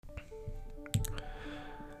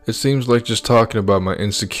It seems like just talking about my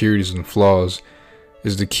insecurities and flaws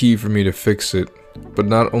is the key for me to fix it, but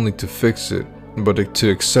not only to fix it, but to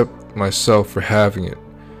accept myself for having it.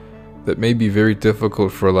 That may be very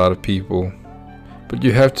difficult for a lot of people, but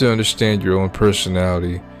you have to understand your own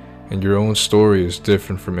personality, and your own story is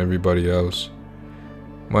different from everybody else.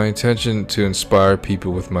 My intention to inspire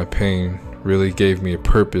people with my pain really gave me a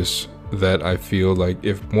purpose that I feel like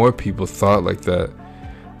if more people thought like that,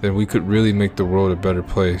 then we could really make the world a better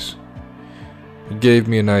place. It gave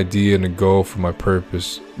me an idea and a goal for my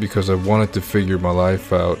purpose because I wanted to figure my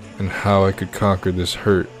life out and how I could conquer this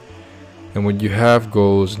hurt. And when you have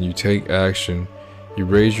goals and you take action, you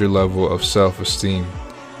raise your level of self-esteem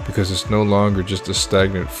because it's no longer just a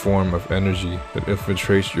stagnant form of energy that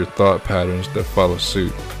infiltrates your thought patterns that follow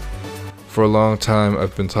suit. For a long time,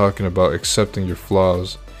 I've been talking about accepting your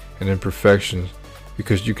flaws and imperfections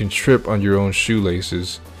because you can trip on your own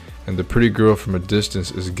shoelaces and the pretty girl from a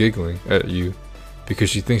distance is giggling at you because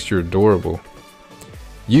she thinks you're adorable.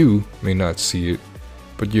 You may not see it,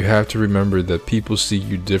 but you have to remember that people see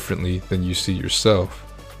you differently than you see yourself.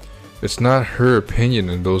 It's not her opinion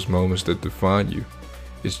in those moments that define you.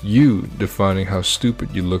 It's you defining how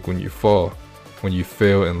stupid you look when you fall, when you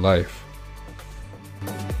fail in life.